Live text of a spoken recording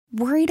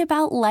Worried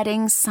about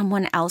letting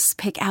someone else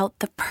pick out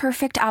the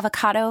perfect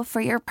avocado for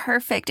your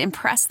perfect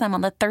impress them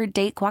on the third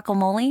date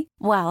guacamole?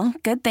 Well,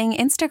 good thing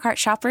Instacart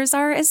shoppers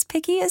are as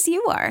picky as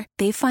you are.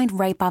 They find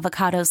ripe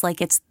avocados like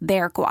it's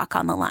their guac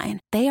on the line.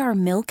 They are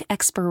milk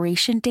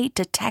expiration date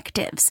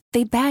detectives.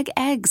 They bag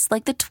eggs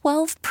like the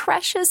 12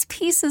 precious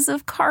pieces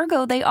of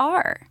cargo they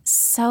are.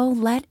 So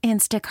let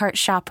Instacart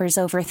shoppers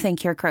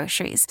overthink your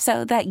groceries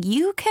so that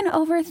you can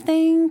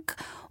overthink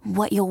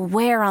what you'll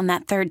wear on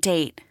that third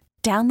date.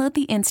 Download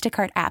the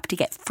Instacart app to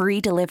get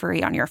free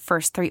delivery on your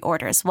first 3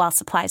 orders while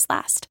supplies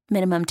last.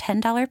 Minimum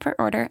 $10 per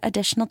order.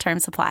 Additional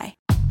terms apply.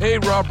 Hey,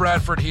 Rob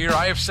Bradford here.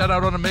 I have set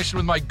out on a mission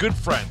with my good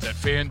friends at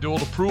FanDuel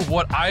to prove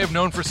what I have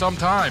known for some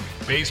time.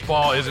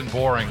 Baseball isn't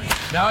boring.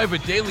 Now I have a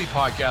daily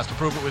podcast to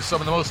prove it with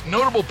some of the most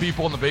notable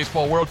people in the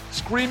baseball world,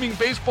 screaming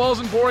baseball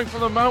isn't boring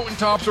from the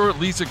mountaintops, or at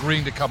least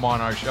agreeing to come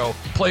on our show.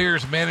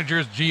 Players,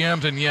 managers,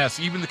 GMs, and yes,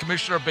 even the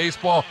commissioner of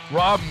baseball,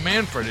 Rob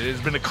Manfred. It has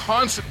been a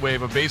constant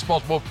wave of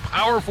baseball's most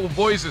powerful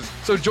voices.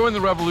 So join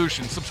the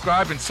revolution.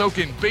 Subscribe and soak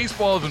in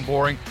Baseball Isn't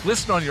Boring.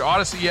 Listen on your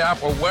Odyssey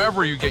app or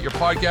wherever you get your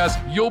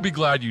podcasts. You'll be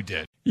glad you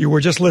did. You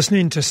were just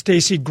listening to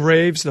Stacey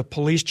Graves, the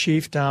police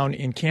chief down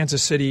in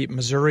Kansas City,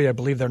 Missouri. I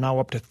believe they're now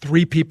up to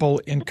 3 people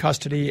in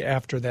custody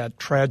after that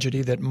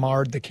tragedy that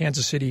marred the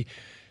Kansas City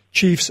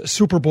Chiefs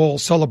Super Bowl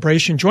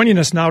celebration. Joining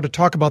us now to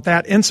talk about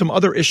that and some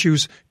other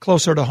issues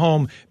closer to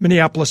home,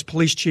 Minneapolis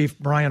Police Chief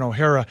Brian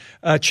O'Hara.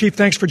 Chief,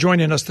 thanks for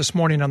joining us this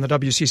morning on the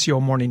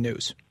WCCO Morning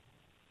News.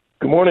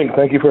 Good morning.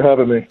 Thank you for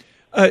having me.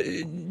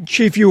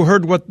 Chief, you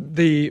heard what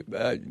the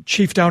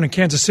chief down in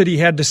Kansas City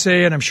had to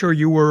say, and I'm sure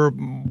you were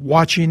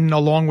watching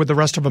along with the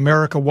rest of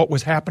America what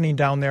was happening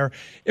down there.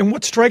 And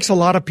what strikes a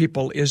lot of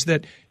people is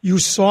that you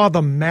saw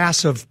the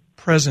massive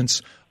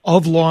presence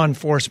of law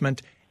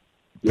enforcement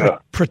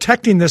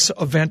protecting this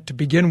event to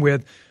begin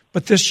with,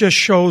 but this just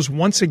shows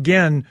once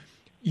again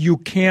you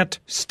can't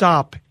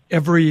stop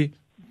every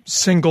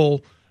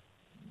single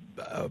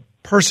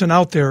person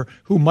out there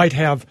who might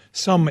have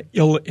some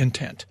ill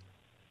intent.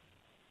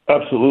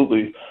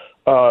 Absolutely.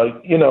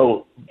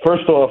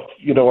 First off,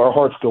 our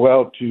hearts go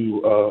out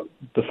to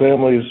the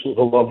families,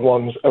 the loved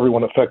ones,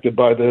 everyone affected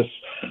by this.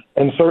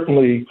 And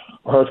certainly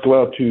our hearts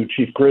go out to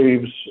Chief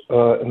Graves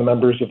and the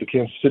members of the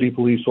Kansas City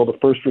Police, all the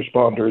first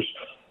responders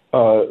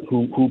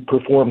who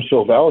performed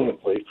so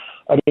valiantly.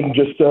 I mean,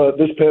 just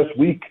this past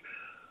week,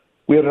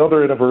 we had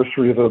another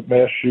anniversary of a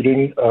mass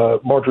shooting,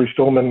 Marjorie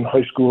Stoneman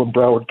High School in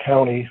Broward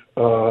County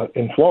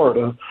in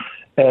Florida.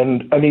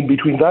 And, I mean,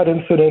 between that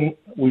incident,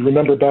 we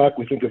remember back,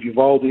 we think of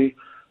Uvalde.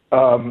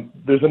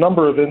 There's a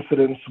number of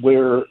incidents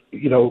where,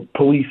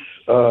 police,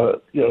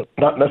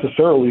 not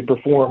necessarily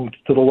performed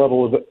to the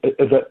level of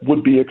that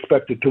would be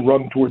expected to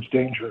run towards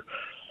danger.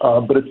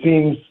 But it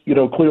seems,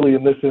 clearly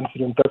in this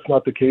incident, that's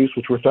not the case,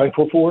 which we're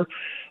thankful for.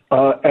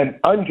 And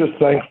I'm just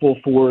thankful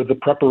for the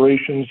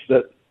preparations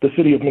that the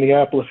city of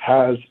Minneapolis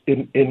has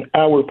in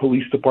our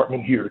police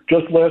department here.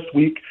 Just last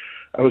week,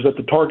 I was at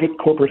the Target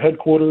corporate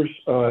headquarters,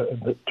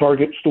 in the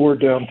Target store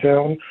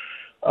downtown.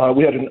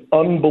 We had an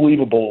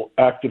unbelievable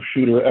active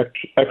shooter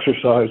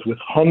exercise with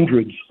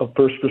hundreds of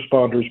first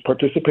responders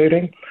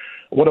participating.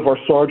 One of our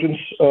sergeants,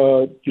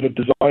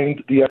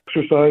 designed the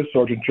exercise,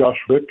 Sergeant Josh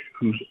Rick,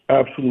 who's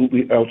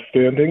absolutely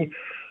outstanding.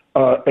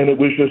 And it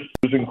was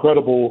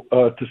incredible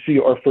to see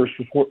our first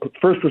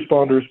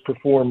responders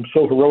perform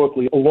so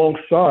heroically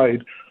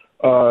alongside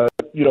our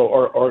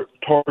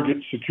target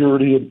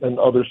security and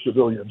other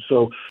civilians.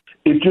 So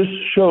it just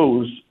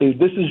shows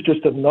this is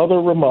just another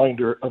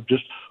reminder of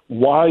just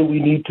why we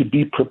need to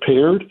be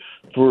prepared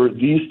for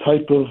these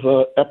type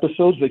of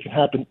episodes. They can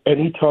happen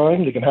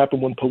anytime. They can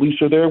happen when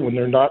police are there, when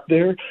they're not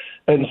there.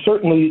 And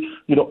certainly,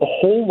 a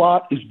whole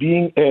lot is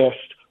being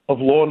asked of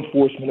law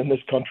enforcement in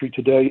this country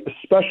today,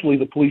 especially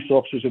the police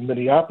officers in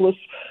Minneapolis.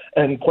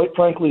 And quite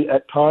frankly,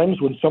 at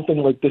times when something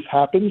like this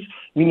happens,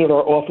 we need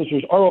our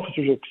officers are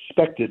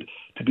expected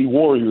to be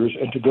warriors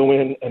and to go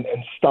in and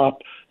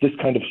stop this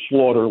kind of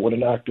slaughter when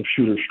an active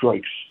shooter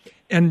strikes.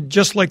 And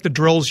just like the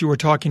drills you were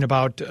talking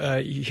about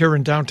here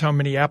in downtown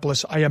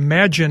Minneapolis, I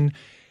imagine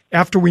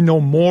after we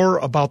know more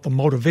about the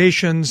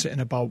motivations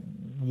and about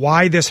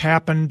why this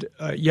happened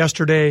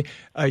yesterday,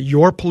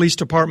 your police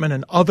department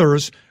and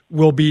others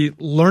will be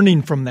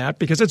learning from that,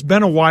 because it's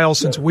been a while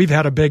since we've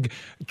had a big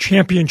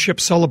championship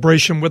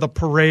celebration with a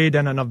parade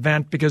and an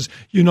event, because,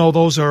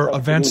 those are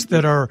events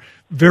that are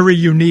very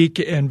unique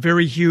and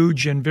very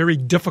huge and very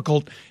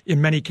difficult in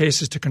many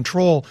cases to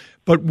control.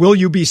 But will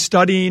you be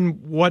studying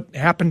what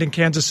happened in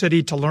Kansas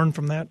City to learn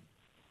from that?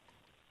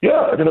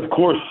 Yeah, of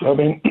course.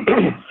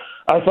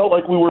 I felt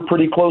like we were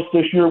pretty close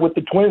this year with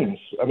the Twins.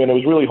 I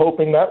was really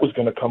hoping that was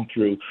going to come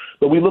through.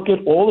 But we look at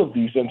all of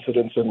these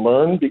incidents and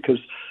learn, because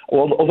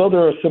although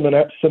there are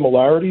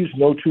similarities,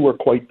 no two are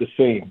quite the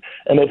same.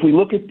 And if we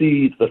look at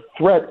the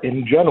threat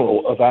in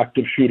general of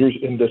active shooters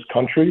in this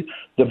country,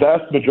 the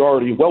vast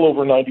majority, well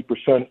over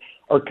 90%,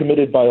 are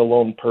committed by a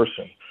lone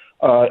person.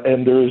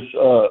 And there's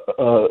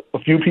a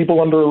few people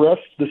under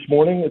arrest this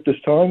morning at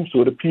this time,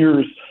 so it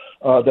appears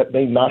that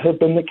may not have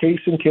been the case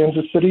in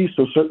Kansas City.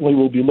 So certainly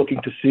we'll be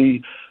looking to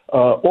see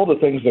all the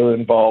things that are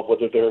involved,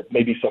 whether there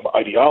may be some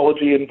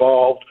ideology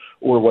involved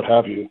or what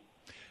have you.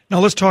 Now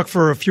let's talk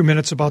for a few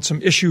minutes about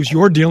some issues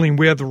you're dealing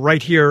with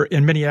right here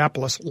in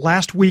Minneapolis.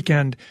 Last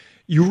weekend,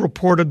 you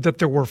reported that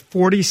there were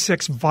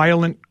 46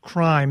 violent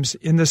crimes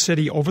in the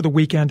city over the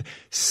weekend.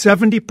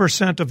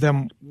 70% of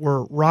them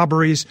were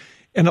robberies,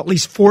 and at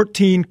least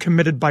 14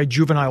 committed by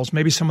juveniles.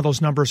 Maybe some of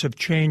those numbers have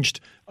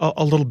changed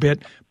a little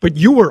bit, but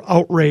you were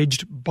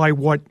outraged by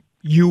what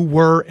you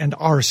were and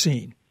are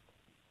seeing.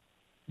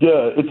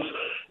 Yeah,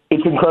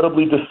 it's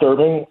incredibly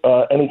disturbing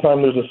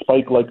anytime there's a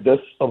spike like this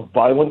of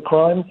violent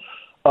crime.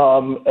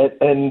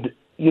 And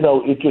you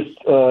know,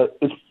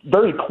 it's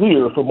very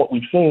clear from what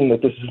we've seen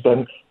that this has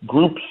been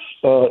groups,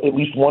 at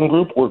least one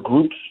group or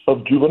groups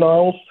of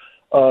juveniles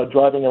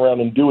driving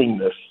around and doing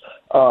this.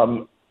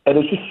 And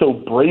it's just so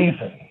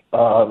brazen.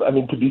 I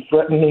mean, to be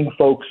threatening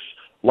folks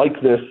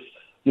like this,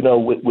 you know,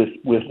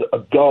 with a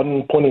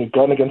gun, pointing a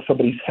gun against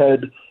somebody's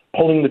head,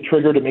 pulling the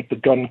trigger to make the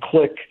gun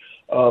click,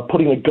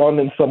 putting a gun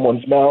in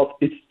someone's mouth,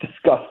 it's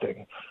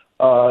disgusting.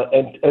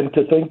 And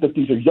to think that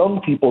these are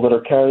young people that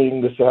are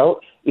carrying this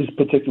out is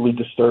particularly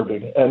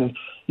disturbing. And,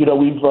 you know,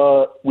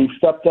 we've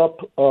stepped up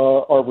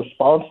our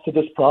response to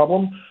this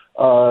problem,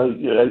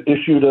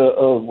 issued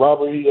a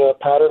robbery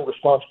pattern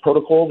response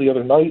protocol the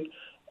other night,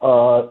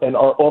 and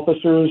our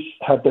officers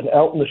have been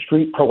out in the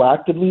street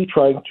proactively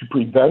trying to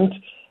prevent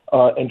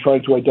and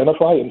trying to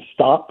identify and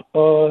stop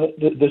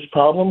this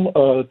problem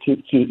to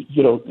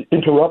you know,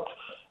 interrupt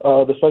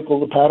the cycle,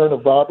 the pattern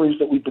of robberies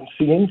that we've been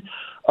seeing.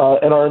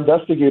 And our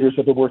investigators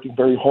have been working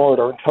very hard,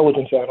 our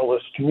intelligence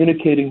analysts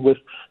communicating with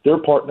their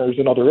partners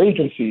in other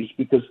agencies,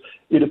 because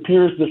it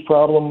appears this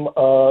problem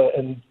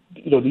and,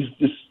 you know,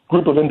 this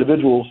group of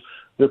individuals,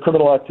 their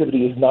criminal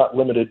activity is not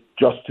limited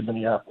just to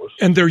Minneapolis.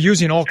 And they're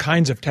using all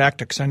kinds of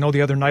tactics. I know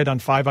the other night on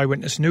 5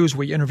 Eyewitness News,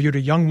 we interviewed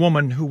a young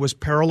woman who was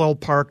parallel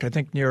parked, I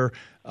think near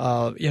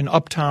in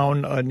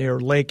Uptown, near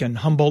Lake and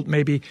Humboldt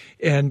maybe,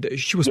 and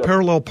she was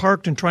parallel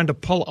parked and trying to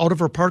pull out of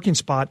her parking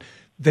spot.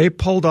 They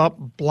pulled up,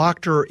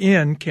 blocked her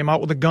in, came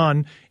out with a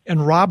gun,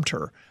 and robbed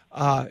her.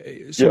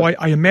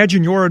 I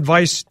imagine your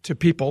advice to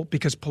people,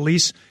 because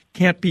police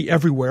can't be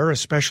everywhere,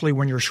 especially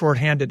when you're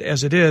shorthanded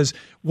as it is.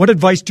 What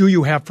advice do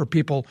you have for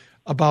people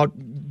about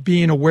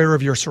being aware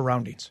of your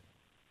surroundings?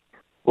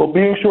 Well,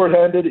 being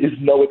shorthanded is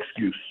no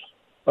excuse.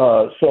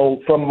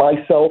 So from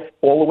myself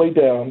all the way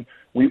down,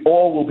 we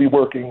all will be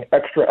working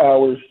extra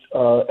hours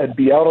and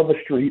be out on the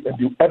street and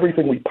do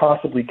everything we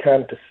possibly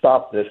can to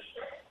stop this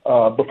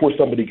before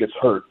somebody gets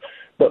hurt.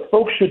 But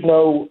folks should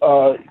know,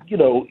 you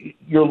know,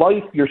 your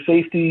life, your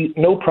safety,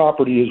 no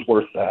property is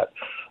worth that.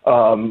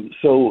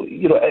 So,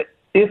 you know,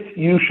 if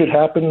you should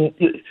happen,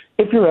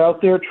 if you're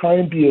out there, try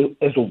and be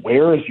as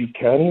aware as you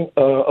can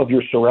of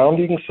your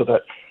surroundings so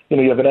that, you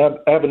know, you have an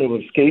avenue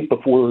of escape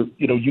before,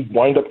 you know, you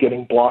wind up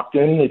getting blocked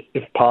in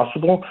if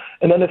possible.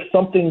 And then if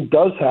something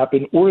does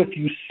happen, or if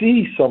you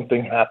see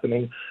something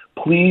happening,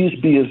 please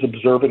be as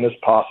observant as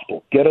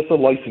possible. Get us a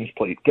license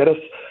plate. Get us,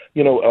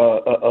 you know,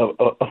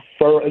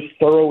 as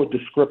thorough a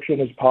description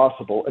as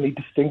possible. Any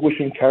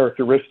distinguishing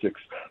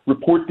characteristics.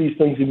 Report these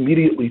things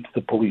immediately to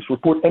the police.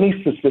 Report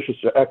any suspicious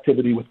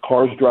activity with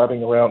cars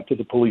driving around to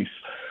the police,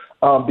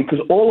 because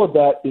all of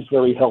that is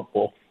very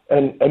helpful.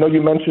 And I know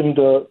you mentioned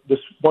this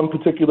one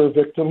particular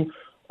victim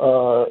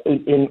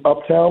in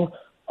Uptown.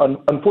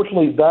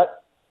 Unfortunately,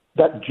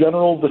 that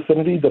general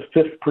vicinity, the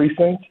 5th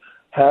precinct,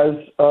 has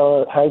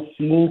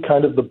seen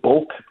kind of the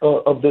bulk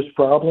of this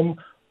problem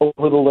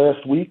over the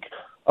last week.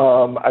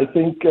 I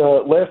think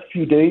last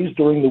few days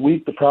during the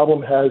week, the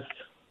problem has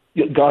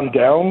gone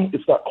down.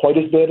 It's not quite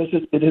as bad as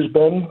it has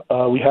been.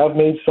 We have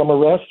made some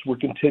arrests. We're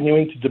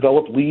continuing to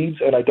develop leads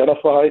and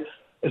identify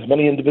as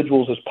many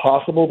individuals as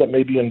possible that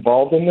may be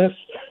involved in this.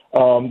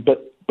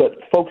 But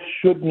folks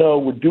should know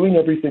we're doing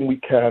everything we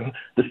can.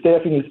 The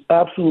staffing is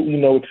absolutely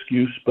no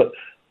excuse, but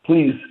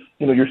please,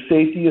 you know, your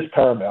safety is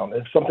paramount.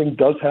 If something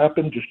does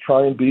happen, just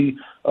try and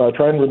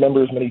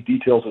remember as many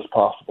details as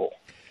possible.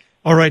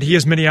 All right. He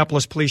is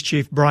Minneapolis Police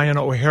Chief Brian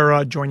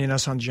O'Hara, joining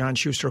us on John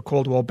Schuster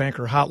Coldwell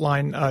Banker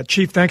Hotline.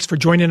 Chief, thanks for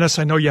joining us.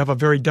 I know you have a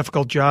very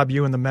difficult job,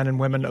 you and the men and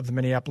women of the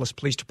Minneapolis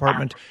Police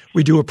Department.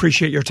 We do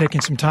appreciate your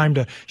taking some time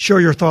to share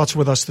your thoughts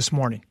with us this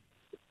morning.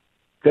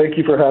 Thank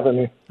you for having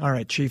me. All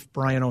right. Chief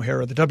Brian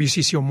O'Hara, the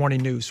WCCO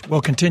Morning News. We'll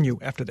continue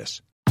after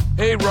this.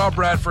 Hey, Rob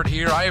Bradford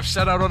here. I have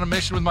set out on a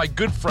mission with my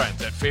good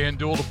friends at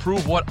FanDuel to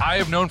prove what I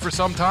have known for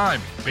some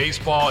time.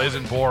 Baseball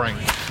isn't boring.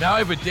 Now I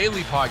have a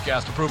daily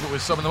podcast to prove it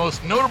with some of the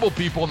most notable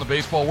people in the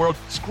baseball world,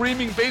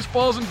 screaming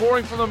baseball isn't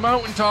boring from the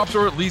mountaintops,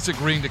 or at least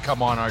agreeing to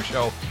come on our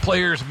show.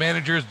 Players,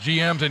 managers,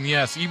 GMs, and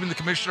yes, even the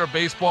commissioner of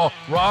baseball,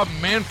 Rob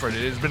Manfred.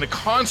 It has been a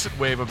constant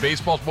wave of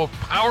baseball's most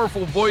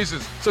powerful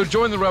voices. So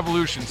join the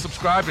revolution.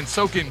 Subscribe and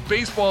soak in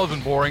Baseball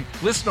Isn't Boring.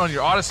 Listen on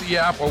your Odyssey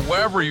app or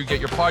wherever you get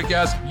your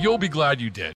podcasts. You'll be glad you did.